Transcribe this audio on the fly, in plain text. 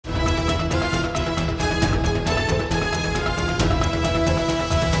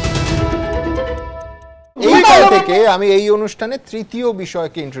থেকে আমি এই অনুষ্ঠানে তৃতীয়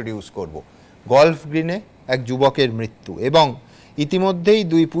বিষয়কে ইন্ট্রোডিউস করব। গলফ গ্রিনে এক যুবকের মৃত্যু এবং ইতিমধ্যেই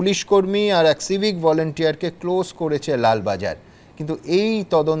 2 পুলিশ কর্মী আর এক সিভিক ভলেন্টিয়ারকে ক্লোজ করেছে লালবাজার। কিন্তু এই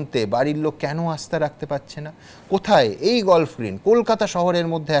তদন্তে বাড়ির লোক কেন আস্থা রাখতে পারছে না? কোথায় এই গলফ গ্রিন? কলকাতা শহরের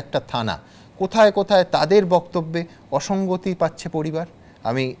মধ্যে একটা থানা। কোথায় কোথায় তাদের বক্তব্যে অসঙ্গতি পাচ্ছে পরিবার?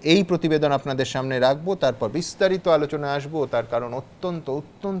 আমি এই প্রতিবেদন আপনাদের সামনে রাখবো, তারপর বিস্তারিত আলোচনা আসবো। তার কারণ অত্যন্ত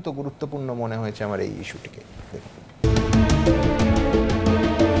অত্যন্ত গুরুত্বপূর্ণ মনে হয়েছে আমার এই ইস্যুটিকে।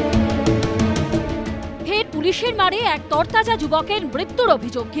 ফের পুলিশের মারে এক তরতাজা যুবকের মৃত্যুর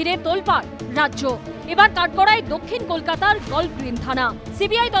অভিযোগ ঘিরে তোলপাড় রাজ্য। এবার কাঠগড়ায় দক্ষিণ কলকাতার গলফ গ্রিন থানা।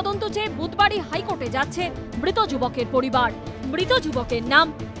 সিবিআই তদন্ত চেয়ে বুধবারই হাইকোর্টে যাচ্ছে মৃত যুবকের পরিবার। মৃত যুবকের নাম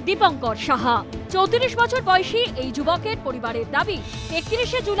দীপঙ্কর সাহা। 34 বছর বয়সী এই যুবকের পরিবারের দাবি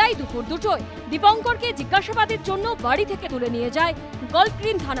 31শে জুলাই দুপুর 2টায় দীপঙ্করকে জিজ্ঞাসাবাদের জন্য বাড়ি থেকে তুলে নিয়ে যায় গলফ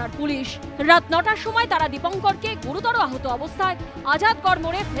গ্রিন থানার পুলিশ। রাত 9টার সময় তারা দীপঙ্করকে গুরুতর আহত অবস্থায় আজাদগড়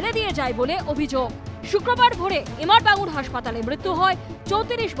মোড়ে ফেলে দিয়ে যায় বলে অভিযোগ। শুক্রবার ভোরে এমআর বাঙুর হাসপাতালে মৃত্যু হয়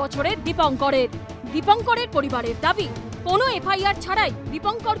 34 বছরের দীপঙ্করের। দীপঙ্করের পরিবারের দাবি কোনো এফআইআর ছাড়াই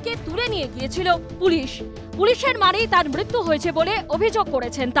দীপঙ্করকে তুলে নিয়ে গিয়েছিল পুলিশ। পুলিশের মারেই তার মৃত্যু হয়েছে বলে অভিযোগ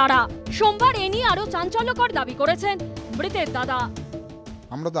করেছেন তারা। সোমবার এ নিয়ে আরো চাঞ্চল্যকর দাবি করেছেন মৃতের দাদা।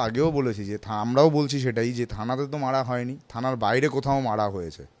 আমরা তো আগেও বলেছি যে আমরাও বলছি সেটাই, যে থানাতে তো মারা হয়নি, থানার বাইরে কোথাও মারা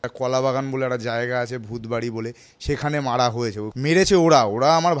হয়েছে। কলাবাগান বলে একটা জায়গা আছে, ভূতবাড়ি বলে, সেখানে মারা হয়েছে। মেরেছে ওরা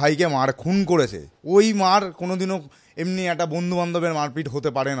আমার ভাইকে খুন করেছে। ওই মার কোনোদিনও এমনি একটা বন্ধু বান্ধবের মারপিট হতে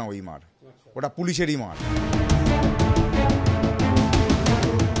পারে না। ওই মার, ওটা পুলিশেরই মার।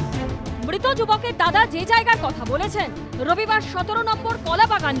 মৃত যুবকের দাদা যে জায়গার কথা বলেছেন, রবিবার 17 নম্বর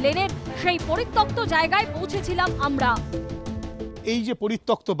কলাবাগান লেনের সেই পরিত্যক্ত জায়গায় পৌঁছেছিলাম আমরা। এই যে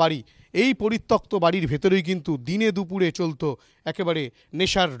পরিত্যক্ত বাড়ি, এই পরিত্যক্ত বাড়ির ভেতরেই কিন্তু দিনে দুপুরে চলতো একেবারে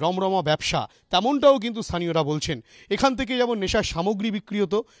নেশার রমরমা ব্যবসা, তেমনটাও কিন্তু স্থানীয়রা বলছেন। এখান থেকে যেমন নেশার সামগ্রী বিক্রি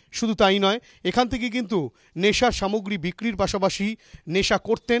হতো, শুধু তাই নয়, এখান থেকে কিন্তু নেশার সামগ্রী বিক্রির পাশাপাশি নেশা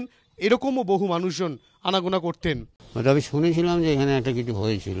করতেন এরকমও বহু মানুষজন আনাগোনা করতেন। আমি শুনেছিলাম যে এখানে একটা কিছু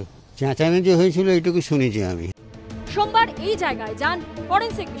হয়েছিল, চেঁচামেচি হয়েছিল, এইটুকু শুনেছি আমি। সোমবার এই জায়গায় যান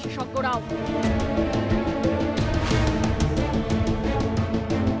ফরেনসিক বিশেষজ্ঞরাও।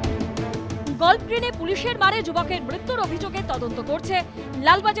 গলফ গ্রিনে পুলিশের মারে যুবকের মৃত্যুর অভিযোগে তদন্ত করছে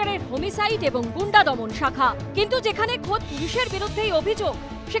লালবাজারের হোমিসাইড এবং গুন্ডা দমন শাখা। কিন্তু যেখানে খোদ পুলিশের বিরুদ্ধেই অভিযোগ,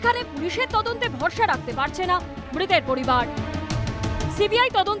 সেখানে পুলিশের তদন্তে ভরসা রাখতে পারছে না মৃতের পরিবার। সিবিআই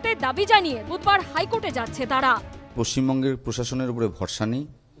তদন্তের দাবি জানিয়ে বুধবার হাইকোর্টে যাচ্ছে তারা। পশ্চিমবঙ্গের প্রশাসনের উপরে ভরসা নেই,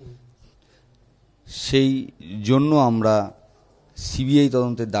 সেই জন্য আমরা সিবিআই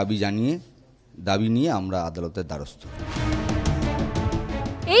তদন্তের দাবি নিয়ে আমরা আদালতের দ্বারস্থ।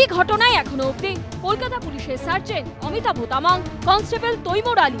 এই ঘটনায় এখনো অবধি কলকাতা পুলিশের সার্জেন্ট অমিতাভ তামাং, কনস্টেবল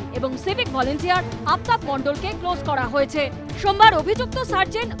তৈমুর আলী এবং সিভিক ভলেন্টিয়ার আফতাব মণ্ডলকে ক্লোজ করা হয়েছে। সোমবার অভিযুক্ত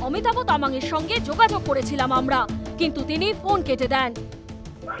সার্জেন্ট অমিতাভ তামাংয়ের সঙ্গে যোগাযোগ করেছিলাম আমরা, কিন্তু তিনি ফোন কেটে দেন।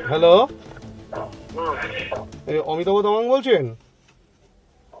 হ্যালো, অমিতাভ তামাং বলছেন?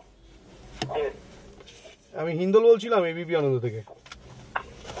 আমি হিন্দল বলছিলাম এবিপি আনন্দ থেকে।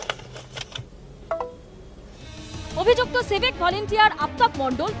 অভিযুক্ত সিভিক ভলেন্টিয়ার আফতাব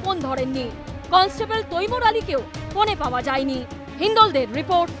মণ্ডল ফোন ধরেননি। কনস্টেবল তৈমুর আলীকেও ফোনে পাওয়া যায়নি। হিন্দলদের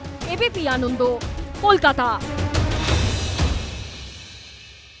রিপোর্ট, এবিপি আনন্দ, কলকাতা।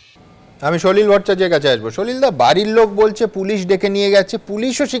 আমি সলিল ভট্টাচার্যের কাছে আসবো। সলিলদা, বাড়ির লোক বলছে পুলিশ ডেকে নিয়ে গেছে,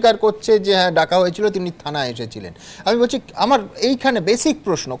 পুলিশও স্বীকার করছে যে হ্যাঁ ডাকা হয়েছিল, তিনি থানায় এসেছিলেন। আমি বলছি, আমার এইখানে বেসিক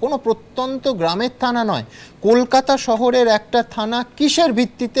প্রশ্ন, কোনো প্রত্যন্ত গ্রামের থানা নয়, কলকাতা শহরের একটা থানা কিসের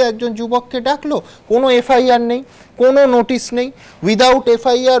ভিত্তিতে একজন যুবককে ডাকলো? কোনো এফআইআর নেই, কোনো নোটিশ নেই। উইদাউট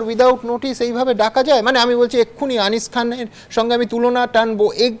এফআইআর, উইদাউট নোটিশ এইভাবে ডাকা যায়? মানে আমি বলছি এক্ষুনি আনিস খানের সঙ্গে আমি তুলনা টানবো।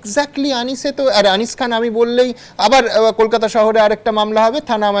 এক্স্যাক্টলি আনিসে তো, আর আনিস খান আমি বললেই আবার কলকাতা শহরে আরেকটা মামলা হবে,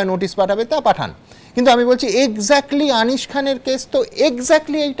 থানা আমায় নোটিশ পাঠাবে, তা পাঠান। কিন্তু আমি বলছি এক্স্যাক্টলি আনিস খানের কেস তো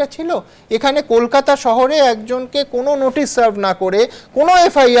এক্স্যাক্টলি এইটা ছিল। এখানে কলকাতা শহরে একজনকে কোনো নোটিশ সার্ভ না করে, কোনো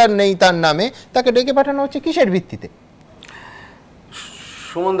এফআইআর নেই তার নামে, তাকে ডেকে পাঠানো হচ্ছে কিসের ভিত্তিতে?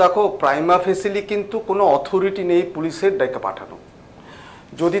 সুমন, দেখো, প্রাইমা ফেসিলি কিন্তু কোনো অথরিটি নেই পুলিশের ডেকে পাঠানো।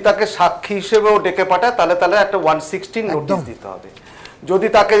 যদি তাকে সাক্ষী হিসেবেও ডেকে পাঠায় তাহলে একটা 116 নোটিশ দিতে হবে।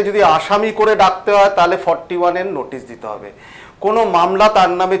 যদি আসামি করে ডাকতে হয় তাহলে 41 এর নোটিশ দিতে হবে। কোনো মামলা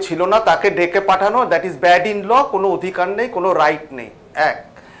তার নামে ছিল না, তাকে ডেকে পাঠানো, that is bad in law. কোনো অধিকার নেই, কোনো রাইট নেই।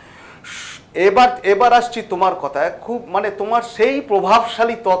 এবার আসছি তোমার কথায়। খুব মানে তোমার সেই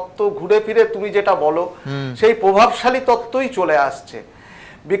প্রভাবশালী তত্ত্ব ঘুরে ফিরে তুমি যেটা বলো, সেই প্রভাবশালী তত্ত্বই চলে আসছে।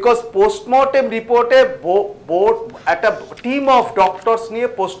 বিকজ পোস্টমর্টেম রিপোর্টে একটা টিম অফ ডক্টরস নিয়ে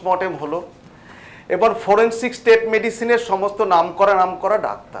পোস্টমর্টেম হলো, এবার ফরেনসিক স্টেট মেডিসিনের সমস্ত নামকরা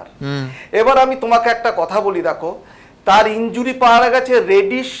ডাক্তার। এবার আমি তোমাকে একটা কথা বলি, দেখো তার ইনজুরি পাওয়া গেছে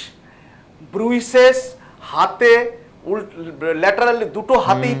রেডিশ ব্রুইসেস, হাতে ল্যাটারালি দুটো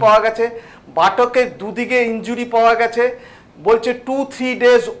হাতেই পাওয়া গেছে, বাটকের দুদিকে ইনজুরি পাওয়া গেছে, বলছে 2-3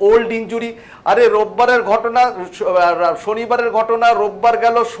 days ওল্ড ইনজুরি। আরে রোববারের ঘটনা, শনিবারের ঘটনা, রোববার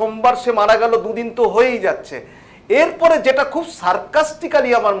গেল, সোমবার সে মারা গেল, দুদিন তো হয়েই যাচ্ছে। এরপরে যেটা খুব সার্কাস্টিক্যালি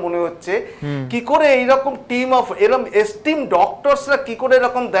আমার মনে হচ্ছে, কি করে এইরকম টিম অফ এরকম এস্টিম ডক্টরসরা কি করে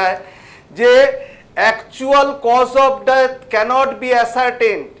এরকম দেয় যে actual cause of death cannot B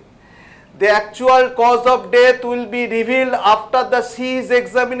অ্যাসার্টেন্ড, the actual cause of death will be revealed after the CE's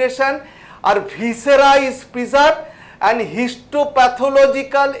examination, or viscera is preserved and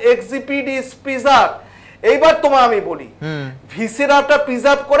histopathological exhibit is preserved. এইবার তোমার আমি বলি ভিসেরাটা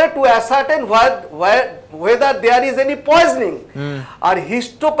প্রিজার্ভ করে two ascertain whether there is any poisoning, R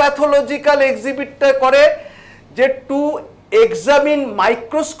histopathological এক্সিবিটটা করে যে two examine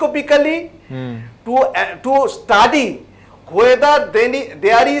microscopically to study whether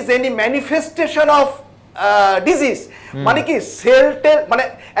there is any manifestation of disease, মানে কি sell test, মানে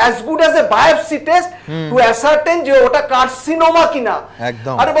as good as a biopsy test to ascertain যে ওটা carcinoma কিনা।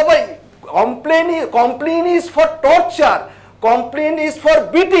 আরে বাবা, complain is for torture, complain is for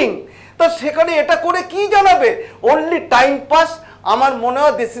beating, তো সেখানে এটা করে কি জানাবে? Only time pass. আমার মনে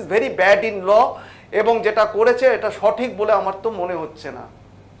হয় this is very bad in law, এবং যেটা করেছে এটা সঠিক বলে আমার তো মনে হচ্ছে না।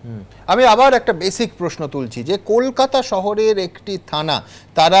 আমি আবার একটা বেসিক প্রশ্ন তুলছি যে কলকাতা শহরের একটি থানা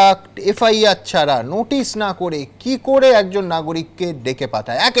তারা এফআইআর ছাড়া, নোটিশ না করে কি করে একজন নাগরিককে ডেকে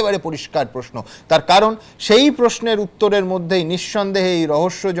পাঠায়? একেবারে পরিষ্কার প্রশ্ন। তার কারণ সেই প্রশ্নের উত্তরের মধ্যেই নিঃসন্দেহে এই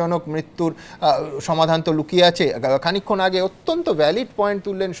রহস্যজনক মৃত্যুর সমাধান তো লুকিয়ে আছে। খানিকক্ষণ আগে অত্যন্ত ভ্যালিড পয়েন্ট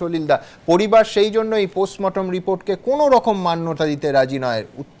তুললেন সলিলদা। পরিবার সেই জন্য এই পোস্টমর্টম রিপোর্টকে কোনো রকম মান্যতা দিতে রাজি নয়।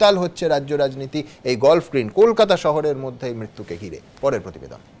 উত্তাল হচ্ছে রাজ্য রাজনীতি এই গল্ফ গ্রিন কলকাতা শহরের মধ্যে এই মৃত্যুকে ঘিরে। পরের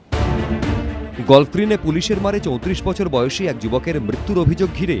প্রতিবেদন। গল্ফ গ্রিনে পুলিশের মারে 34 বছর বয়সী এক যুবকের মৃত্যুর অভিযোগ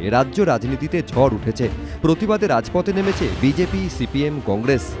ঘিরে রাজ্য রাজনীতিতে ঝড় উঠেছে। প্রতিবাদে রাজপথে নেমেছে বিজেপি, সিপিএম,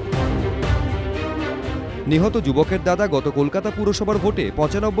 কংগ্রেস। নিহত যুবকের দাদা গত কলকাতা পুরসভার ভোটে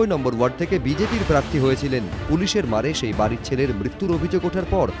 95 নম্বর ওয়ার্ড থেকে বিজেপির প্রার্থী হয়েছিলেন। পুলিশের মারে সেই বাড়ির ছেলের মৃত্যুর অভিযোগ ওঠার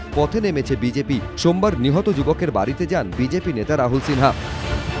পর পথে নেমেছে বিজেপি। সোমবার নিহত যুবকের বাড়িতে যান বিজেপি নেতা রাহুল সিনহা।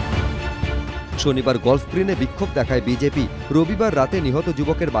 শনিবার গল্ফ গ্রিনে বিক্ষোভ দেখায় বিজেপি। রবিবার রাতে নিহত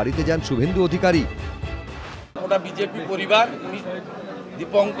যুবকের বাড়িতে যান শুভেন্দু অধিকারী। ওটা বিজেপি পরিবার।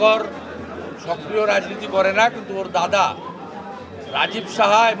 দীপঙ্কর সক্রিয় রাজনীতি করে না, কিন্তু ওর দাদা রাজীব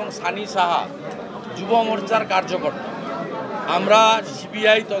সাহা এবং সানি সাহা যুব মোর্চার কার্যকর্তা। আমরা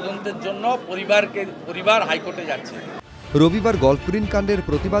সিবিআই তদন্তের জন্য পরিবার হাইকোর্টে যাচ্ছে। রবিবার গল্ফ গ্রিন কাণ্ডের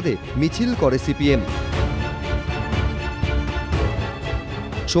প্রতিবাদে মিছিল করে সিপিএম।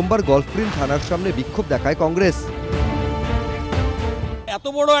 সোমবার গল্ফ গ্রিন থানার সামনে বিক্ষোভ দেখায় কংগ্রেস। এত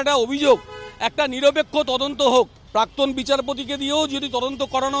বড় একটা অভিযোগ, একটা নিরপেক্ষ তদন্ত হোক, প্রাক্তন বিচারপতিকে দিয়েও যদি তদন্ত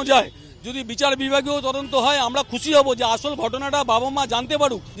করানো যায়, যদি বিচার বিভাগেও তদন্ত হয়, আমরা খুশি হব যে আসল ঘটনাটা বাবা মা জানতে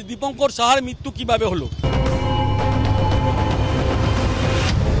পারুক যে দীপঙ্কর সাহার মৃত্যু কিভাবে হলো।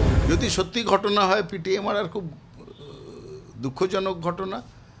 যদি সত্যি ঘটনা হয়, পিটিয়ে মারার খুব দুঃখজনক ঘটনা,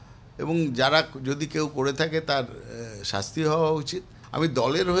 এবং যারা যদি কেউ করে থাকে তার শাস্তি হওয়া উচিত। আমি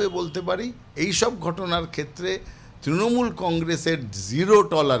দলের হয়ে বলতে পারি এই সব ঘটনার ক্ষেত্রে তৃণমূল কংগ্রেসের 0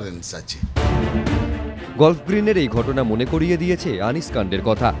 টলারেন্স আছে। গল্ফ গ্রিনের এই ঘটনা মনে করিয়ে দিয়েছে আনিস কাণ্ডের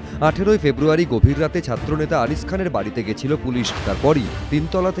কথা। 18 ফেব্রুয়ারি গভীর রাতে ছাত্রনেতা আনিস খানের বাড়িতে গেছিল পুলিশ। তারপরই 3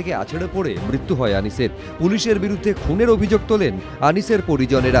 তলা থেকে আছড়ে পড়ে মৃত্যু হয় আনিসের। পুলিশের বিরুদ্ধে খুনের অভিযোগ তোলেন আনিসের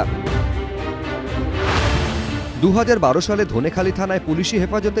পরিজনেরা। 2012 সালে ধনেখালি থানায় পুলিশি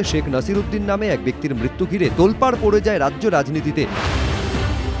হেফাজতে শেখ নাসিরউদ্দিন নামে এক ব্যক্তির মৃত্যু ঘিরে তোলপাড় পড়ে যায় রাজ্য রাজনীতিতে।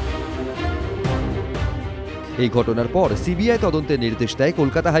 এই ঘটনার পর সিবিআই তদন্তের নির্দেশ দেয়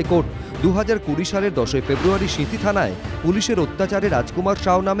কলকাতা হাইকোর্ট। 2020 সালের 10 ফেব্রুয়ারি সিঁথি থানায় পুলিশের অত্যাচারে রাজকুমার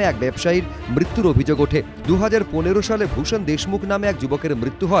সাউ নামে এক ব্যবসায়ীর মৃত্যুর অভিযোগ ওঠে। 2015 সালে ভূষণ দেশমুখ নামে এক যুবকের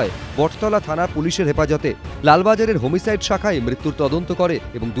মৃত্যু হয় বটতলা থানার পুলিশের হেফাজতে। লালবাজারের হোমিসাইড শাখায় মৃত্যুর তদন্ত করে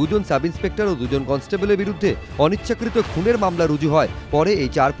এবং 2 জন সাব ইন্সপেক্টর ও 2 জন কনস্টেবলের বিরুদ্ধে অনিচ্ছাকৃত খুনের মামলা রুজু হয়। পরে এই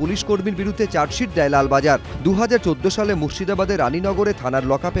 4 পুলিশ কর্মীর বিরুদ্ধে চার্জশিট দেয় লালবাজার। 2014 সালে মুর্শিদাবাদের রানীনগরে থানার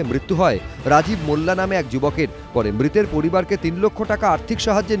লকআপে মৃত্যু হয় রাজীব মোল্লা নামে এক যুবকের। পরে মৃতের পরিবারকে 3 লক্ষ টাকা আর্থিক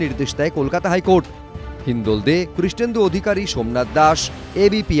সাহায্যের নির্দেশ দেয় কলকাতা হাইকোর্ট। হিন্দোল দে, কৃষ্ণেন্দু অধিকারী, সোমনাথ দাস,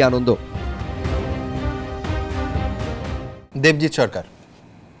 এবিপি আনন্দ। দেবজিৎ সরকার।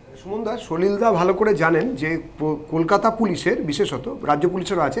 সুমনদা, সলিলদা ভালো করে জানেন যে কলকাতা পুলিশের, বিশেষত রাজ্য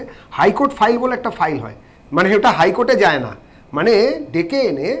পুলিশেরও আছে, হাইকোর্ট ফাইল বলে একটা ফাইল হয়। মানে ওটা হাইকোর্টে যায় না, মানে ডেকে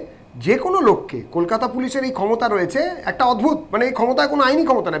এনে যে কোনো লোককে, কলকাতা পুলিশের এই ক্ষমতা রয়েছে একটা অদ্ভুত, মানে এই ক্ষমতা কোনো আইনি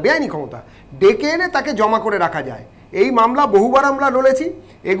ক্ষমতা না, বেআইনি ক্ষমতা, ডেকে এনে তাকে জমা করে রাখা যায়। এই মামলা বহুবার আমরা লড়েছি,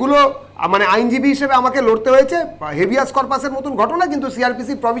 এগুলো মানে আইনজীবী হিসেবে আমাকে লড়তে হয়েছে, হেভিয়াস কর্পাসের মতন ঘটনা, কিন্তু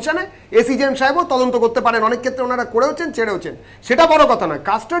সিআরপিসির প্রভিশনে এসিজেএম সাহেবও তদন্ত করতে পারেন, অনেক ক্ষেত্রে ওনারা করেওছেন, ছেড়েওছেন, সেটা বড় কথা নয়।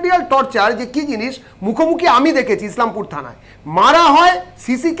 কাস্টোডিয়াল টর্চার যে কি জিনিস মুখোমুখি আমি দেখেছি ইসলামপুর থানায়, মারা হয়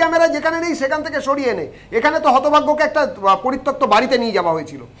সিসি ক্যামেরা যেখানে নেই সেখান থেকে সরিয়ে এনে, এখানে তো হতভাগ্যকে একটা পরিত্যক্ত বাড়িতে নিয়ে যাওয়া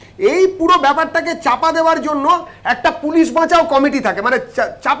হয়েছিল। এই পুরো ব্যাপারটাকে চাপা দেওয়ার জন্য একটা পুলিশ বাঁচাও কমিটি থাকে, মানে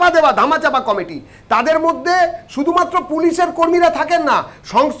চাপা দেওয়া ধামাচাপা কমিটি, তাদের মধ্যে শুধুমাত্র পুলিশের কর্মীরা থাকেন না,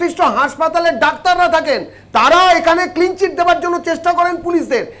 সংশ্লিষ্ট হাসপাতালের ডাক্তাররা থাকেন, তারা এখানে ক্লিন চিট দেওয়ার জন্য চেষ্টা করেন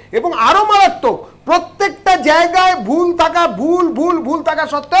পুলিশদের। এবং আরো মারাত্মক, প্রত্যেকটা জায়গায় ভুল থাকা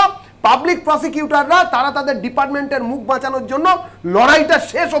সত্ত্বেও পাবলিক প্রসিকিউটররা তারা তাদের ডিপার্টমেন্টের মুখ বাঁচানোর জন্য লড়াইটা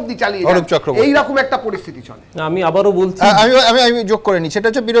শেষ অবধি চালিয়ে যান। এইরকম একটা পরিস্থিতি চলে। আমি আবারও বলছি, আমি যোগ করে নিই, সেটা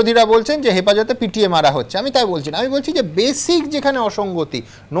হচ্ছে বিরোধীরা বলছেন যে হেফাজতে পিটিয়ে মারা হচ্ছে, আমি তাই বলছি না, আমি বলছি যে বেসিক যেখানে অসঙ্গতি,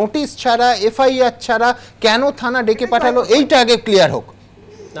 নোটিশ ছাড়া, এফআইআর ছাড়া কেন থানা ডেকে পাঠালো, এইটা আগে ক্লিয়ার হোক।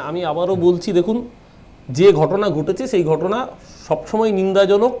 না, আমি আবারও বলছি, দেখুন যে ঘটনা ঘটেছে সেই ঘটনা সবসময়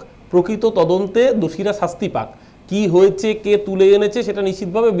নিন্দাজনক, প্রকৃত তদন্তে দোষীরা শাস্তি পাক, কি হয়েছে, কে তুলে এনেছে সেটা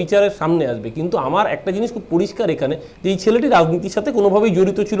নিশ্চিতভাবে বিচারের সামনে আসবে। কিন্তু আমার একটা জিনিস খুব পরিষ্কার এখানে, যে এই ছেলেটি রাজনীতির সাথে কোনোভাবেই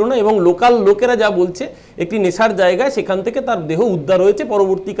জড়িত ছিল না, এবং লোকাল লোকেরা যা বলছে একটি নেশার জায়গায় সেখান থেকে তার দেহ উদ্ধার হয়েছে,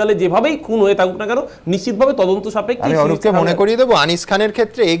 পরবর্তীকালে যেভাবেই খুন হয়ে থাকুক না কেন নিশ্চিতভাবে তদন্ত সাপেক্ষে। আমি অরূপকে মনে করিয়ে দেবো, আনিস খানের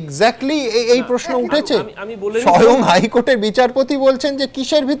ক্ষেত্রে এক্স্যাক্টলি এই প্রশ্ন উঠেছে, স্বয়ং হাইকোর্টের বিচারপতি বলছেন যে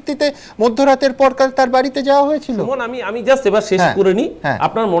কিসের ভিত্তিতে মধ্যরাতের পর তার বাড়িতে যাওয়া হয়েছিল। আমি জাস্ট এবার শেষ করে নিই,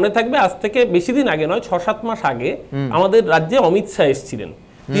 আপনার মনে থাকবে আজ থেকে বেশি দিন আগে নয়, 6-7 মাস আগে আমাদের রাজ্যে অমিত শাহ এসেছিলেন।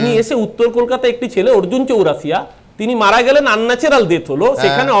 তিনি এসে উত্তর কলকাতায় একটি ছেলে অর্জুন চৌরাসিয়া, তিনি মারা গেলেন, আনন্যাচারাল ডেথ হলো,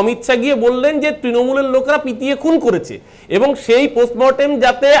 সেখানে অমিত শাহ গিয়ে বললেন যে তৃণমূলের লোকরা পিটিয়ে খুন করেছে, এবং সেই পোস্টমর্টেম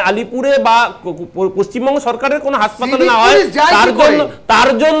যাতে আলিপুরে বা পশ্চিমবঙ্গ সরকারের কোনো হাসপাতালে না হয় তার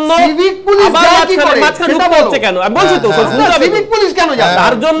জন্য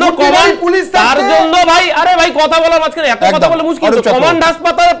ভাই, আরে ভাই কথা বলার মাঝখানে এত কথা বলে মুশকিল, কমান্ড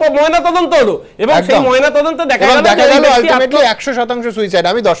হাসপাতালে ময়না তদন্ত হলো, এবং সেই ময়না তদন্তে দেখা গেল আলটিমেটলি 100% সুইসাইড।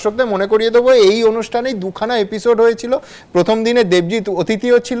 আমি দর্শকদের মনে করিয়ে দেবো, এই অনুষ্ঠানে দুখানা এপিসোড হয়েছিল, প্রথম দিনে দেবজিৎ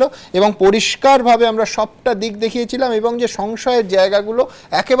অতিথিও ছিল, এবং পরিষ্কারভাবে আমরা সবটা দিক দেখিয়েছিলাম, এবং যে সংশয়ের জায়গাগুলো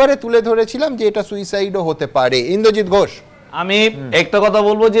একেবারে তুলে ধরেছিলাম যে এটা সুইসাইডও হতে পারে। ইন্দ্রজিৎ ঘোষ, আমি একটা কথা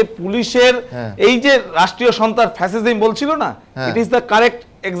বলবো যে পুলিশের এই যে রাষ্ট্রীয় সন্ত্রাস ফ্যাসিজম বলছিল না, it is the correct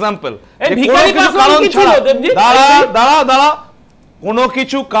example. দাঁড়া, কোনো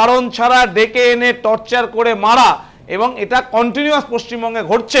কিছু কারণ ছাড়া ডেকে এনে টর্চার করে মারা, এবং এটা কন্টিনিউয়াস পশ্চিমবঙ্গে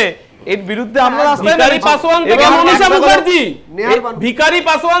ঘটছে, এর বিরুদ্ধে আমরা ভিখারি পাসওয়ান থেকে মনীষা মুখার্জি, ভিখারি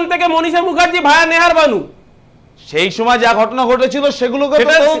পাসওয়ান থেকে মনীষা মুখার্জি ভায়া নেহার বানু, সেই সময় যা ঘটনা ঘটেছিল সেগুলোকে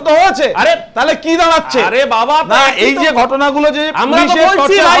তদন্ত হয়েছে। আরে তাহলে কি দাঁড়াচ্ছে? আরে বাবা, না এই যে ঘটনাগুলো যে আমরা তো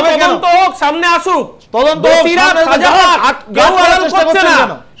বলছি তদন্ত হোক, সামনে আসুক, তদন্ত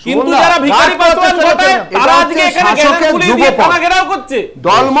কিন্তু যারা ভিখারি পাসওয়ান ঘটায় তারা আজকে এখানে পুলিশ দিয়ে থানা ঘেরাও করছে।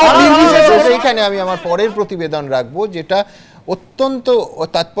 দলমত এইখানে আমি আমার পরের প্রতিবেদন রাখবো, যেটা অত্যন্ত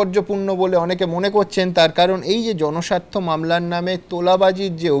তাৎপর্যপূর্ণ বলে অনেকে মনে করছেন, তার কারণ এই যে জনস্বার্থ মামলার নামে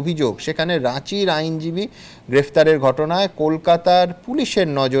তোলাবাজির যে অভিযোগ, সেখানে রাঁচির আইনজীবী গ্রেফতারের ঘটনায় কলকাতার পুলিশের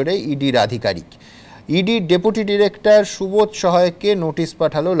নজরে ইডির আধিকারিক, ইডির ডেপুটি ডিরেক্টর সুবোধ সহায়কে নোটিশ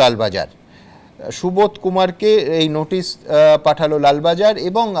পাঠালো লালবাজার, সুবোধ কুমারকে এই নোটিশ পাঠালো লালবাজার।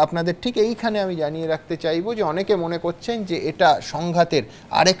 এবং আপনাদের ঠিক এইখানে আমি জানিয়ে রাখতে চাইবো যে অনেকে মনে করছেন যে এটা সংঘাতের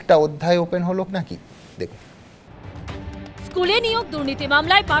আরেকটা অধ্যায় ওপেন হলো নাকি। দেখুন, স্কুলে নিয়োগ দুর্নীতি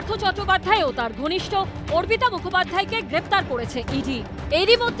মামলায় পার্থ চট্টোপাধ্যায় ও তার ঘনিষ্ঠ অর্পিতা মুখোপাধ্যায়কে গ্রেপ্তার করেছে ইডি।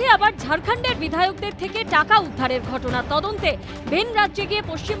 এরই মধ্যে আবার ঝাড়খণ্ডের বিধায়কদের থেকে টাকা উদ্ধারের ঘটনা তদন্তে ভিন রাজ্যে গিয়ে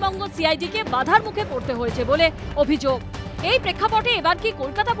পশ্চিমবঙ্গ সিআইডিকে বাধার মুখে পড়তে হয়েছে বলে অভিযোগ। এই প্রেক্ষাপটে এবার কি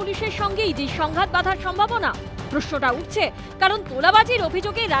কলকাতা পুলিশের সঙ্গে ইডির সংঘাত বাঁধার সম্ভাবনা? প্রশ্নটা উঠছে কারণ তোলাবাজির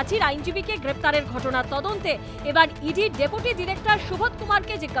অভিযোগে রাঁচির আইনজীবীকে গ্রেপ্তারের ঘটনার তদন্তে এবার ইডির ডেপুটি ডিরেক্টর সুবোধ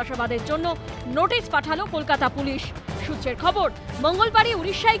কুমারকে জিজ্ঞাসাবাদের জন্য নোটিশ পাঠালো কলকাতা পুলিশ। সূত্রের খবর, মঙ্গলবারই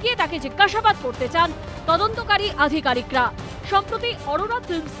উড়িষ্যায় গিয়ে তাকে জিজ্ঞাসাবাদ করতে চান তদন্তকারী আধিকারিকরা। সম্প্রতি অরোরা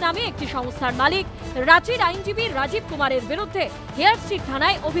ফিল্মস নামে একটি সংস্থার মালিক রাঁচির আইনজীবী রাজীব কুমারের বিরুদ্ধে হেয়ার স্ট্রিট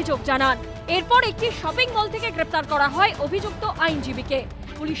থানায় অভিযোগ জানান। এরপর একটি শপিং মল থেকে গ্রেপ্তার করা হয় অভিযুক্ত আইনজীবীকে।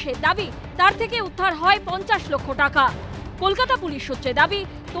 পুলিশের দাবি, তার থেকে উদ্ধার হয় 50 লক্ষ টাকা। কলকাতা পুলিশ সূত্রে দাবি,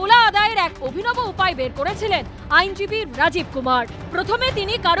 তোলা আদায়ের এক অভিনব উপায় বের করেছিলেন আইনজীবী রাজীব কুমার। প্রথমে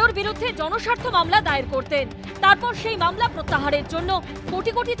তিনি কারোর বিরুদ্ধে জনস্বার্থ মামলা দায়ের করতেন, তারপর সেই মামলা প্রত্যাহারের জন্য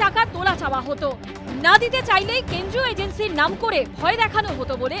কোটি কোটি টাকা তোলা চাওয়া হতো। না দিতে চাইলেই কেন্দ্রীয় এজেন্সির নাম করে ভয় দেখানো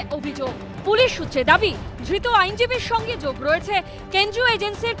হতো বলে অভিযোগ। পুলিশ সূত্রে দাবি, ধৃত আইনজীবীর সঙ্গে যোগ রয়েছে কেন্দ্রীয়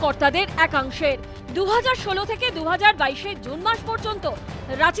এজেন্সির কর্তাদের একাংশের। 2016 থেকে 2022 জুন মাস পর্যন্ত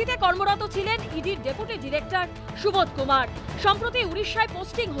রাঁচিতে কর্মরত ছিলেন ইডির ডেপুটি ডিরেক্টর সুবোধ কুমার। সম্প্রতি উড়িষ্যায়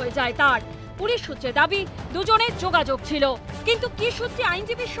পোস্টিং হয়ে যায় তার। পুলিশ সূত্রে দাবি, দুজনের যোগাযোগ ছিল। কিন্তু কি সূত্রে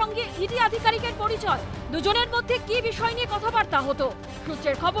আইনজীবীর সঙ্গে ইডি আধিকারিকের পরিচয়? দুজনের মধ্যে কি বিষয় নিয়ে কথাবার্তা হতো?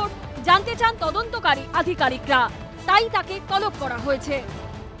 সূত্রের খবর, জানতে চান তদন্তকারী আধিকারিকরা, তাই তাকে তলব করা হয়েছে।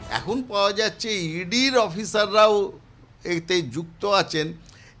 এখন পাওয়া যাচ্ছে ইডির অফিসাররাও এতে যুক্ত আছেন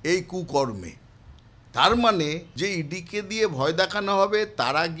এই কুকর্মে। তার মানে যে ইডিকে দিয়ে ভয় দেখানো হবে,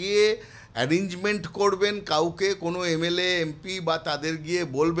 তারা গিয়ে অ্যারেঞ্জমেন্ট করবেন, কাউকে কোনো এমএলএ এমপি বা তাদের গিয়ে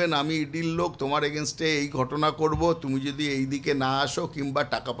বলবেন আমি ইডির লোক, তোমার এগেনস্টে এই ঘটনা করব, তুমি যদি এই দিকে না আসো কিংবা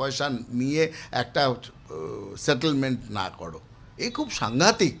টাকা পয়সা নিয়ে একটা সেটেলমেন্ট না করো। এ খুব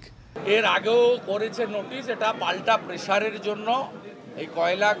সাংঘাতিক। এর আগেও করেছে নোটিশ, এটা পাল্টা প্রেশারের জন্য, এই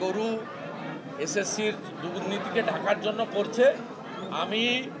কয়লা গরু এসএসসির দুর্নীতিকে ঢাকার জন্য করছে। আমি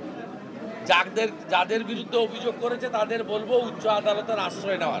যাদের বিরুদ্ধে অভিযোগ করেছে তাদের বলবো উচ্চ আদালতের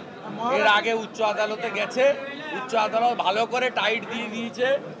আশ্রয় নেওয়ার। এর আগে উচ্চ আদালতে গেছে, উচ্চ আদালত ভালো করে টাইট দিয়ে দিয়েছে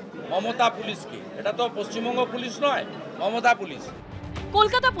মমতা পুলিশকে। এটা তো পশ্চিমবঙ্গ পুলিশ নয়, মমতা পুলিশ।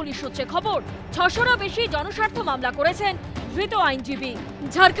 কলকাতা পুলিশ সূত্রে খবর, 600-রও বেশি জনস্বার্থ মামলা করেছেন ধৃত আইনজীবী।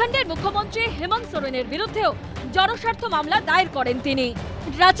 ঝাড়খণ্ডের মুখ্যমন্ত্রী হেমন্ত সোরেনের বিরুদ্ধেও জনস্বার্থ মামলা দায়ের করেন তিনি।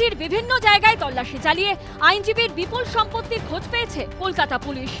 রাঁচির বিভিন্ন জায়গায় তল্লাশি চালিয়ে আইনজীবীর বিপুল সম্পত্তির খোঁজ পেয়েছে কলকাতা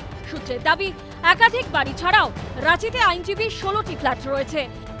পুলিশ। সূত্রের দাবি, একাধিক বাড়ি ছাড়াও রাঁচিতে আইনজীবীর 16টি ফ্ল্যাট রয়েছে।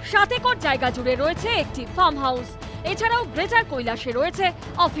 7 একর জায়গা জুড়ে রয়েছে একটি ফার্ম হাউস। এছাড়াও গ্রেটার কৈলাসে রয়েছে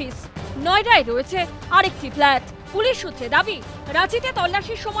অফিস। নয়ডায় রয়েছে আরেকটি ফ্ল্যাট। পুলিশ সূত্রে দাবি, রাঁচিতে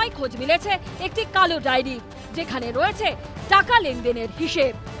তল্লাশির সময় খোঁজ মিলেছে একটি কালো ডায়েরি, যেখানে রয়েছে টাকা লেনদেনের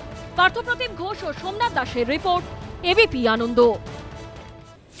হিসেব। পার্থপ্রতিম ঘোষ ও সোমনাথ দাসের রিপোর্ট, এবিপি আনন্দ।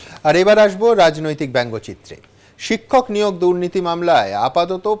 আর এবার আসবো রাজনৈতিক ব্যঙ্গচিত্রে। শিক্ষক নিয়োগ দুর্নীতি মামলায়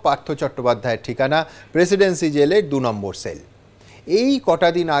আপাতত পার্থ চট্টোপাধ্যায়ের ঠিকানা প্রেসিডেন্সি জেলের 2 নম্বর সেল। এই কটা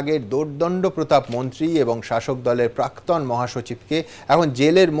দিন আগের দোর্দণ্ড প্রতাপ মন্ত্রী এবং শাসক দলের প্রাক্তন মহাসচিবকে এখন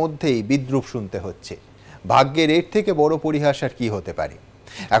জেলের মধ্যেই বিদ্রূপ শুনতে হচ্ছে। ভাগ্যের এর থেকে বড় পরিহাস আর কি হতে পারে?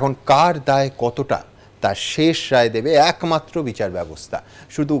 এখন কার দায় কতটা, তার শেষ রায় দেবে একমাত্র বিচার ব্যবস্থা।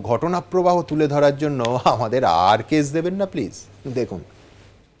 শুধু ঘটনা প্রবাহ তুলে ধরার জন্য আমাদের আর কেস দেবেন না প্লিজ। দেখুন,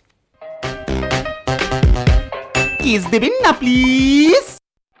 কেস দেবেন না প্লিজ।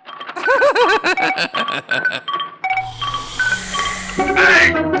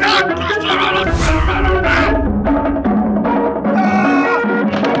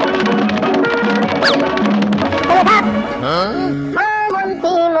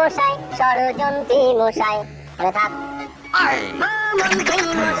 মন্ত্রী মশাই, ষড়যন্ত্রী মশাই, মন্ত্রী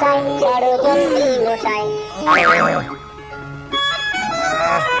মশাই, ষড়যন্ত্রী মশাই।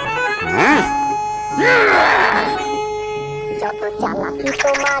 যত চালাকি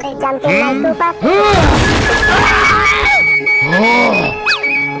তোমার জানতে নাই তো বাকি,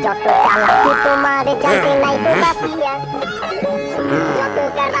 যত চালাকি তোমার জানতে নাই তো বাকি, যত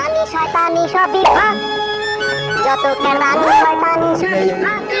কারবানি শয়তানি সবই ভাগ, যত কারবানি শয়তানি সবই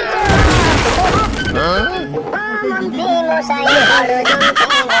ভাগ। মন্ত্রী মশাই,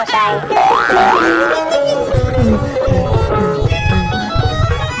 ষড়যন্ত্রী মশাই।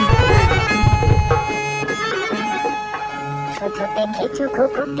 শুধু দেখেছো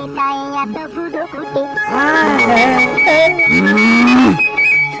ঘুঘুটি তাই এত ভুরুকুটি,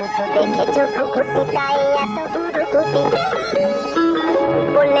 শুধু দেখেছো ঘুঘুটি তাই এত ভুরুকুটি।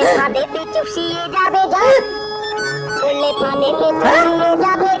 বললে ফাঁদেতে চুষিয়ে যাবে যা, বললে ফাঁদেতে চুষিয়ে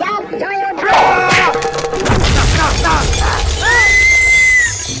যাবে যা। জয়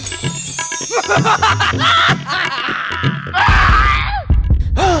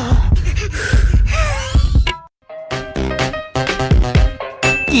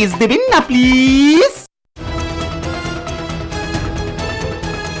কেস দেবেন না প্লিজ।